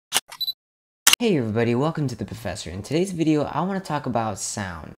Hey everybody, welcome to The Professor. In today's video, I want to talk about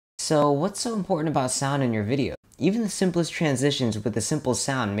sound. So what's so important about sound in your video? Even the simplest transitions with a simple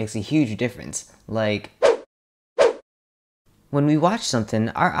sound makes a huge difference. Like, when we watch something,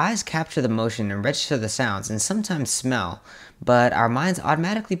 our eyes capture the motion and register the sounds and sometimes smell, but our minds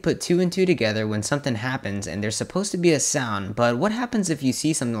automatically put two and two together when something happens and there's supposed to be a sound, but what happens if you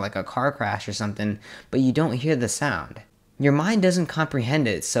see something like a car crash or something, but you don't hear the sound? Your mind doesn't comprehend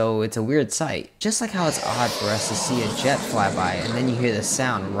it, so it's a weird sight. Just like how it's odd for us to see a jet fly by and then you hear the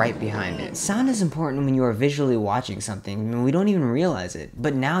sound right behind it. Sound is important when you are visually watching something and we don't even realize it,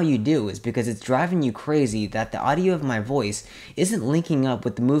 but now you do, is because it's driving you crazy that the audio of my voice isn't linking up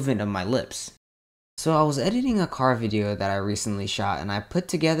with the movement of my lips. So I was editing a car video that I recently shot and I put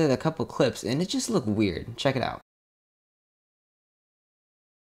together a couple clips and it just looked weird. Check it out.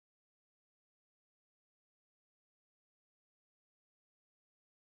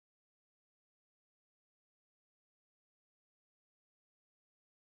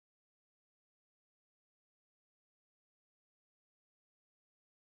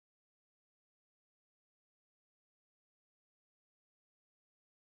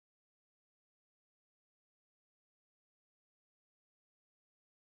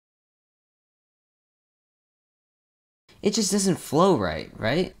 It just doesn't flow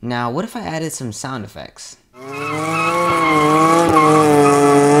right? Now, what if I added some sound effects?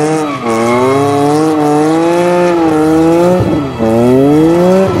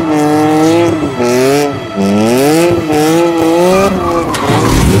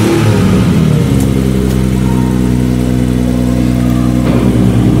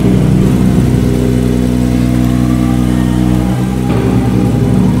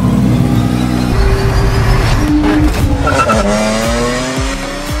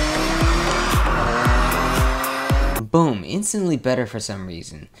 Boom, instantly better for some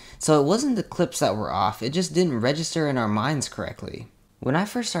reason. So it wasn't the clips that were off, it just didn't register in our minds correctly. When I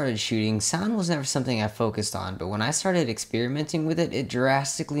first started shooting, sound was never something I focused on, but when I started experimenting with it, it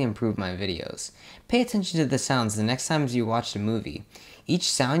drastically improved my videos. Pay attention to the sounds the next time you watch a movie.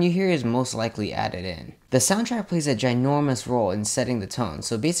 Each sound you hear is most likely added in. The soundtrack plays a ginormous role in setting the tone,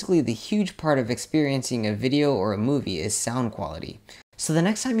 so basically the huge part of experiencing a video or a movie is sound quality. So the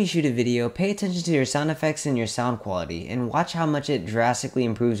next time you shoot a video, pay attention to your sound effects and your sound quality, and watch how much it drastically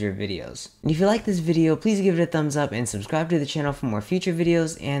improves your videos. And if you like this video, please give it a thumbs up and subscribe to the channel for more future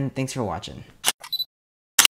videos, and thanks for watching.